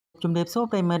ជំរាបសួរ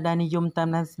ប្រិយមិត្តដែលនិយមតាម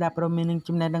ដានស្ដាប់ព័ត៌មាននិង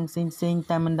ចំណេះដឹងផ្សេងៗ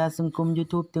តាមបណ្ដាសង្គម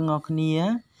YouTube ទាំងអស់គ្នា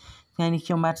ថ្ងៃនេះ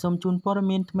ខ្ញុំបាទសូមជូនព័ត៌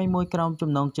មានថ្មីមួយក្រោមចំ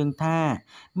ណងជើងថា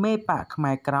មេបកខ្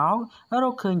មែរក្រោករ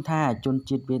កឃើញថាជន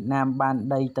ជាតិវៀតណាមបាន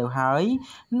ដីទៅហើយ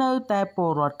នៅតែពល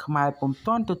រដ្ឋខ្មែរពុំ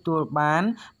ទាន់ទទួលបាន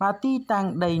ទីតាំង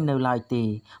ដីនៅឡើយទេ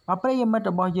បាទប្រិយមិត្ត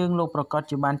របស់យើងលោកប្រកាស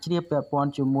ជាបានជ្រាបពាក់ព័ន្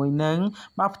ធជាមួយនឹង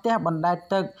ផ្ទះបណ្ដែត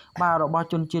ទឹករបស់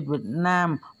ជនជាតិវៀតណាម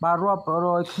រាប់រ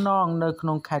យខ្នងនៅក្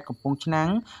នុងខេត្តកំពង់ឆ្នាំង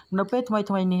នៅពេលថ្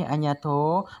មីនេះអាជ្ញាធ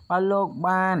រលោក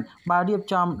បានរៀប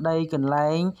ចំដីកន្លែ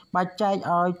ងចែក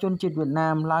ឲ្យជនជាតិវៀតណា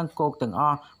មឡើងគោកទាំងអ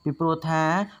ស់ពីព្រោះថា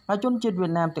ជនជាតិវៀ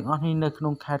តណាមទាំងអស់នេះនៅក្នុ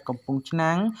ងខេត្តកំពង់ឆ្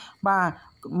នាំង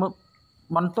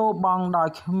បន្ទោបង់ដោយ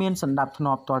គ្មានសណ្ដាប់ធ្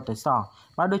នាប់ទាល់តែសោះ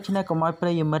ដូច្នេះកុំឲ្យប្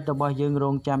រិយមិត្តរបស់យើងរ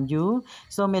ងចាំយូរ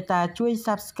សូមមេត្តាជួយ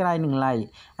Subscribe និង Like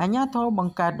អាជ្ញាធរប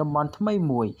ង្កើតតំបន់ថ្មី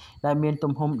មួយដែលមាន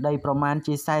ទំហំដីប្រមាណ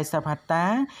ជា40ហិកតា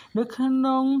នៅក្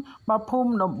នុងភូ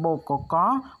មិដំបូកកក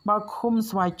ឃុំ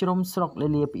ស្វាយជ្រុំស្រុកល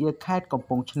លាផ្អៀខេត្តកំ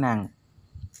ពង់ឆ្នាំង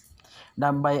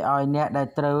ដើម្បីឲ្យអ្នកដែល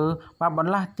ត្រូវប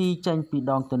ន្លាស់ទីចេញពី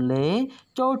ដងទន្លេ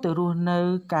ចូលទៅរស់នៅ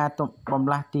ការបំ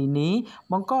លាស់ទីនេះ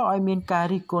បង្កឲ្យមានការ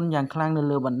រិះគន់យ៉ាងខ្លាំងនៅ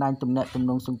លើបណ្ដាញទំនាក់ទំ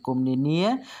នងសង្គមនានា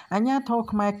អាជ្ញាធរ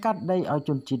ខ្មែរកាត់ដីឲ្យជ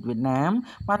នជាតិវៀតណាម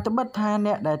ត្បិតថា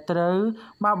អ្នកដែលត្រូវ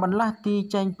បន្លាស់ទី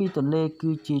ចេញពីទន្លេ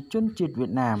គឺជាជនជាតិវៀ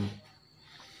តណាម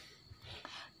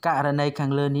ករណីខា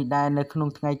ងលើនេះដែរនៅក្នុង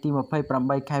ថ្ងៃទី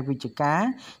28ខែវិច្ឆិកា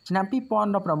ឆ្នាំ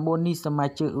2019នេះសមា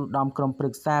ជិកឧត្តមក្រុមប្រឹ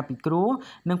ក្សាពិគ្រោះ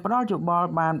និងផ្ដល់យោបល់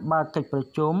បានបើកកិច្ចប្រ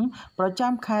ជុំប្រ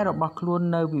ចាំខែរបស់ខ្លួន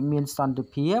នៅវិមានសន្តិ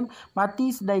ភាពទី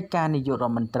ស្តីការនាយករ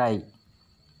ដ្ឋមន្ត្រី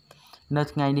នៅ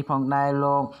ថ្ងៃនេះផងដែរ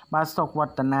លោកសុកវ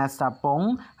ឌ្ឍនាសាពុង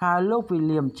ហើយលោកវី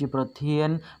លៀមជាប្រធាន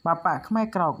បកខ្មែរ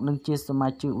ក្រោកនិងជាសមា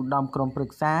ជិកឧត្តមក្រុមប្រឹ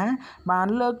ក្សាបាន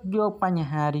លើកយកបញ្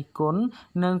ហារិះគន់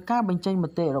និងការបញ្ចេញម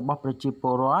តិរបស់ប្រជាព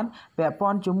លរដ្ឋពាក់ព័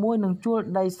ន្ធជាមួយនឹងជួល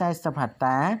ដី40ហិក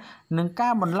តានិងកា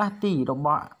របន្លាស់ទីរប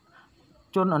ស់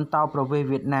ជនអន្តោប្រវេសន៍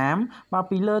វៀតណាម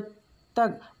ពីលើទឹក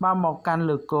មកកាន់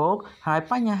លើគោកហើយ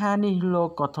បញ្ហានេះលោក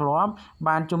ក៏ធ្លាប់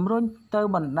បានជំរុញទៅ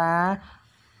បណ្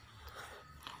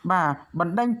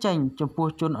ដេញចេញចំពោះ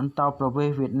ជនអន្តោប្រវេស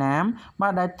ន៍វៀតណាម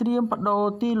ដែលត្រៀមបដូរ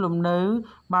ទីលំនៅ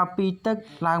ពីទឹក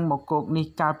ឡើងមកគោកនេះ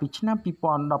កាលពីឆ្នាំ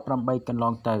2018កន្ល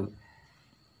ងទៅ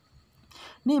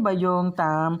នេះបើយោង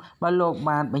តាមលោក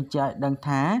បានបញ្ជាក់ដឹង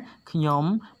ថាខ្ញុំ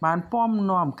បានពំ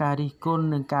នាំការរិះគន់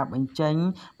និងការបញ្ចេញ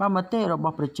មតិរប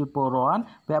ស់ប្រជាពលរដ្ឋ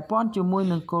ពាក់ព័ន្ធជាមួយ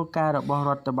នឹងគោលការណ៍របស់រ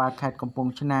ដ្ឋបាលខេត្តកំព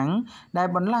ង់ឆ្នាំងដែល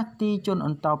បន្លាស់ទីជនអ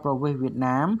ន្តោប្រវេសន៍វៀត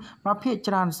ណាមភាគ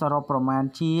ច្រើនសរុបប្រមាណ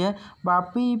ជា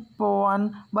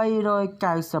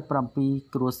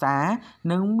2397គ្រួសារ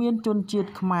និងមានជនជាតិ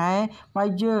ខ្មែរ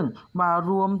យើង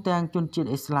រួមទាំងជនជាតិ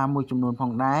អ៊ីស្លាមមួយចំនួនផ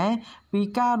ងដែរពី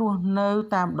ការរស់នៅ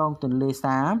តាមដងទន្លេ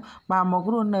សាបមក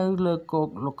រស់នៅលើគោក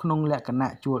ក្នុងលក្ខណៈ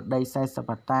ជួលដី40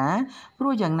ហិកតាព្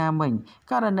រោះយ៉ាងណាមិញ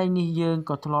ករណីនេះយើង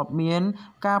ក៏ធ្លាប់មាន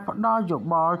ការផ្ដល់យោ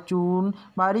បល់ជូន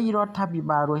រាជរដ្ឋាភិ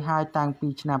បាលរួចហើយតាំងពី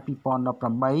ឆ្នាំ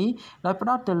2018ដោយផ្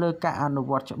ដោតទៅលើការអនុ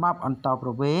វត្តច្បាប់អន្តោប្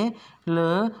រវេសន៍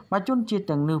លើជនជាតិ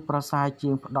ទាំងនោះប្រសើរជា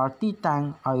ងផ្ដល់ទីតាំង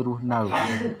ឲ្យរស់នៅ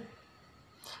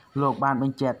លោកបានប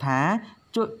ញ្ជាក់ថា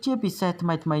ជាពិសេសថ្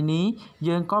មីនេះ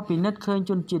យើងក៏ពិនិត្យឃើញ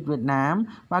ជនជាតិវៀតណាម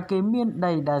គេមាន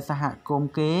ដីដែលសហគម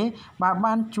ន៍គេ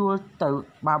បានជួល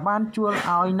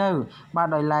ឲ្យនៅ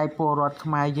ដោយឡែកពលរដ្ឋខ្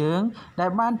មែរយើងដែល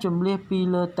បានជម្លៀសពី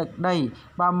លើទឹកដី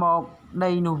មក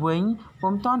ដីនោះវិញ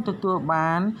ពុំទាន់ទទួល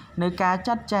បាននៅការ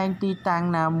ចាត់ចែងទីតាំង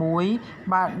ណាមួយ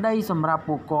ដីសម្រាប់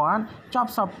ពួកគាត់ច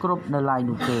ប់សពគ្រប់នៅឡើយ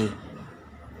នោះទេ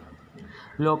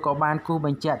លោកក៏បានគូសប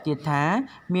ញ្ជាក់ទៀតថា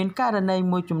មានករណី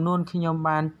មួយចំនួនខ្ញុំ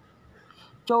បាន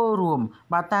ចូលរួម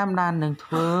តាមដាននឹងធ្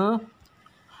វើ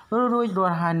រួចរា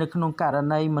ល់ហើយនៅក្នុងករ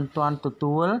ណីមិនទាន់ទ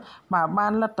ទួលបា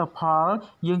នលទ្ធផល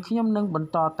ខ្ញុំនឹងបន្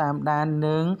តតាមដាន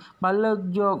និងលើក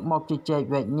យកមកជជែក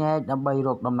វែកញែកដើម្បីរ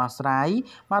កដំណោះស្រាយ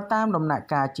តាមដំណាក់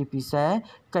កាលជាពិសេស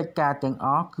កិច្ចការទាំងអ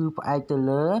ស់គឺផ្អែកទៅ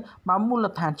លើមូល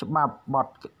ដ្ឋានច្បាប់បទ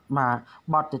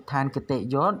ដ្ឋានគតិ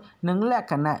យុត្តនិងលក្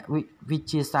ខណៈវិទ្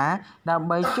យាសាស្ត្រដើម្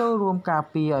បីចូលរួមការ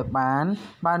ពារឲ្យ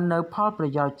បាននៅផលប្រ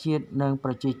យោជន៍ជាតិនិងប្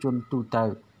រជាជនទូទៅ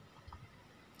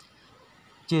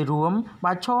ជារួម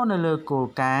ឈរនៅលើគោល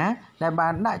ការណ៍ដែលបា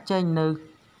នដាក់ចេញនៅ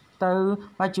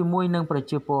ទៅជាមួយនឹងប្រ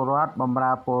ជាពលរដ្ឋបម្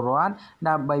រើពលរដ្ឋ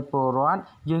ដើម្បីពលរដ្ឋ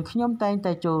ខ្ញុំតែង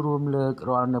តែចូលរួមលើក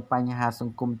រាល់នៅបញ្ហាស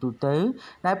ង្គមទូទៅ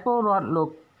ដែលពលរដ្ឋលោក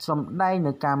សម្ដែង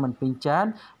នៅការមិនពេញចិត្ត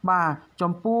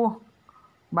ចំពោះ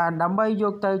ដើម្បីយ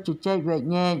កទៅជជែកវែក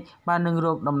ញែកនឹងរ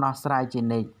កដំណោះស្រាយជា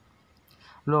និច្ច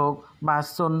លោក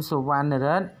សុនសុវណ្ណ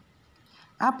រិទ្ធ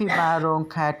អភិបាលរង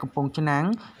ខេត្តកំពង់ឆ្នាំង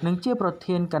និងជាប្រ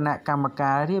ធានគណៈកម្ម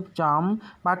ការរៀបចំ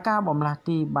បើការបំលាស់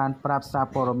ទីបានប្រាប់សារ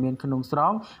ព័ត៌មានក្នុងស្រុ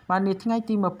កបាននាថ្ងៃ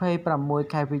ទី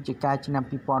26ខែវិច្ឆិកាឆ្នាំ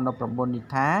2019នេះ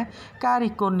ថាការ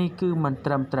រិះគន់នេះគឺមិន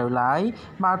ត្រឹមត្រូវឡើយ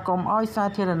បើកុំឲ្យសា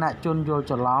ធារណជនយល់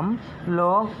ច្រឡំ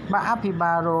លោកបាទអភិ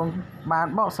បាលរងបាន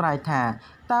បកស្រាយថា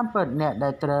តាមពិតអ្នកដែ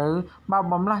លត្រូវបើ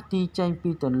បំលាស់ទីចេញ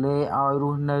ពីទន្លេឲ្យរ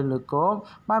ស់នៅលើគោក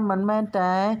បានមិនមែន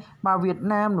តែបើវៀត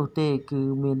ណាមនោះទេគឺ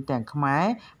មានទាំងខ្មែរ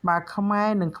បាទខ្មែរ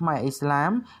និងខ្មែរអ៊ីស្លា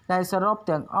មដែលសរុប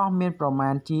ទាំងអស់មានប្រមា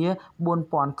ណជា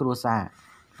 4000 គ្រួសារ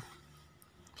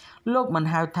លោកមិន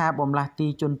ហៅថាបំលាស់ទី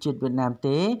ជនជាតិវៀតណាម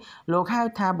ទេលោកហៅ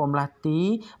ថាបំលាស់ទី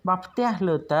បើផ្ទះ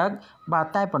លើទឹកបាទ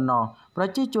តែប៉ុណ្ណោះប្រ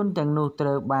ជាជនទាំងនោះត្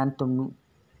រូវបាន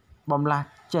បំលាស់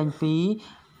ចេញពី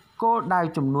គោលដៅ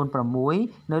ចំនួន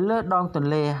6នៅលើដងទន្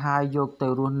លេហើយយកទៅ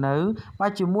រស់នៅបា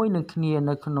ទជាមួយនឹងគ្នា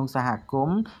នៅក្នុងសហគម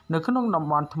ន៍នៅក្នុងតំ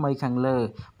បន់ថ្មីខាងលើ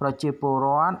ប្រជាពលរ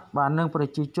ដ្ឋបាទនិងប្រ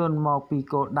ជាជនមកពី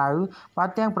គោលដៅបាទ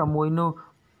ទាំង6នោះ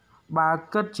បើ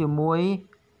គិត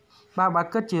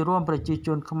ជារួមប្រជាជ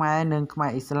នខ្មែរនិងខ្មែរ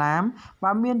អ៊ីស្លាម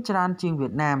បាទមានច្រើនជាងវៀ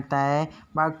តណាមតែ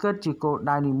បើគិតជាគោល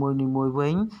ដៅនីមួយៗវិ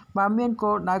ញបាទមាន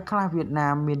គោលដៅខ្លះវៀតណា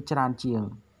មមានច្រើនជាង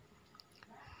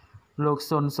លោក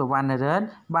សុនសវណ្ណរិទ្ធ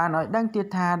បានឲ្យដឹងទៀត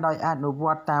ថាដោយអនុវ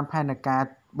ត្តតាមផែនការ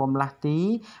បំលាស់ទី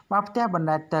បាទផ្ទះបណ្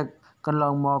ដែតទឹកកន្ល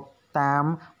ងមកតាម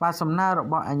បាទសំណើរ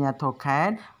បស់អាជ្ញាធរខេត្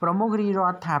តប្រមុខរាជរ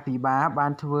ដ្ឋាភិបាលបា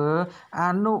នធ្វើអ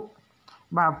នុ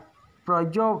បាទប្រ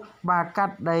យោគបាទកា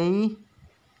ត់ដី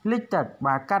លិចទឹក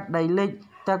បាទកាត់ដីលិច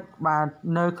ទឹកបាទ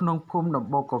នៅក្នុងភូមិដំ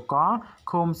បូកកក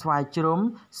ឃុំស្វាយជ្រុំ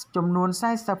ចំនួន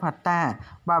40ហិកតា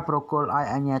បាទប្រគល់ឲ្យ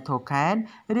អាជ្ញាធរខេត្ត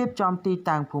រៀបចំទី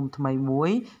តាំងភូមិថ្មីមួយ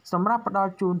សម្រាប់ផ្ដ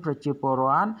ល់ជូនប្រជាពលរ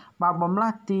ដ្ឋបាទបំលា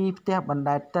ស់ទីផ្ទះបណ្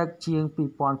ដែតទឹកជាង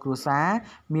 2000 គ្រួសារ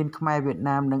មានខ្មែរវៀត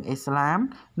ណាមនិងអ៊ីស្លាម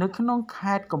នៅក្នុង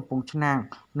ខេត្តកំពង់ឆ្នាំង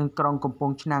និងក្រុងកំព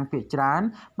ង់ឆ្នាំងភាគច្រើន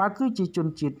បាទគឺជាជន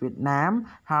ជាតិវៀតណាម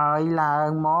ហើយឡើង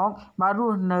មកបាទរ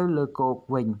ស់នៅលើគោក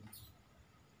វិញ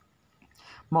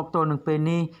មកទល់នឹងពេល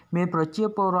នេះមានប្រជា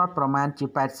ពលរដ្ឋប្រមាណជា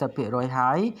 80%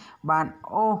 ហើយបាន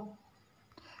អូស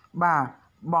បាទ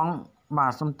បងបា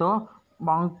ទសំទោសប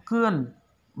ងគឿន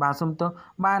បាទសំទោស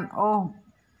បានអូស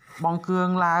បងគឿង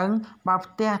ឡើងបាទ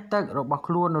ផ្ទះទឹករបស់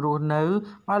ខ្លួនរស់នៅ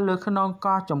បាទលើខ្នង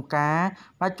កោះចំការ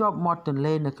បាទជាប់មាត់ទន្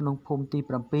លេនៅក្នុងភូមិទី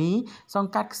7ស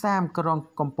ង្កាត់ខ្សាមក្រុង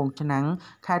កំពង់ឆ្នាំង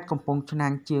ខេត្តកំពង់ឆ្នាំ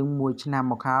ងជាង1ឆ្នាំ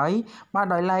មកហើយបាទ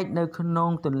ដោយឡែកនៅក្នុង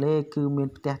ទន្លេគឺមាន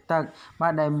ផ្ទះទឹកបា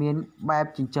ទដែលមានបែប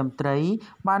ចិញ្ចឹមត្រី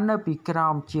បាទនៅពីក្រោ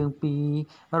មជាង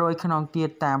200ខ្នងទៀត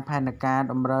តាមផែនការ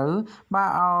តម្រូវបាទ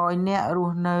ឲ្យអ្នករ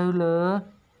ស់នៅ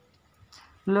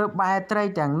លើបែត្រី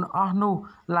ទាំងអស់នោះ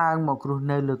ឡើងមករស់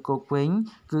នៅលើគោកវិញ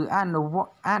គឺអ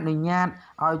នុញ្ញាត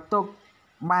ឲ្យទុក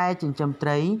បែចិញ្ចឹមត្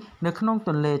រីនៅក្នុងទ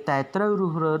ន្លេតែត្រូវ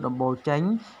រុះរើដំបូលចេញ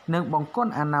និងបង្គ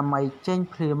ន់អនាម័យចេញ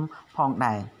ភ្លាមផង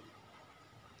ដែរ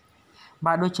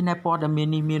បាទដូច្នេះព័ត៌មាន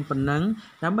នេះមានប៉ុណ្ណឹង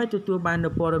ដើម្បីទទួលបាននូ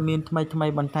វព័ត៌មានថ្មី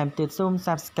បន្ថែមទៀតសូម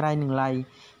Subscribe និង Like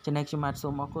ចំណែកខ្ញុំបាទសូ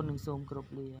មអរគុណនិងសូមគោរព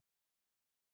លា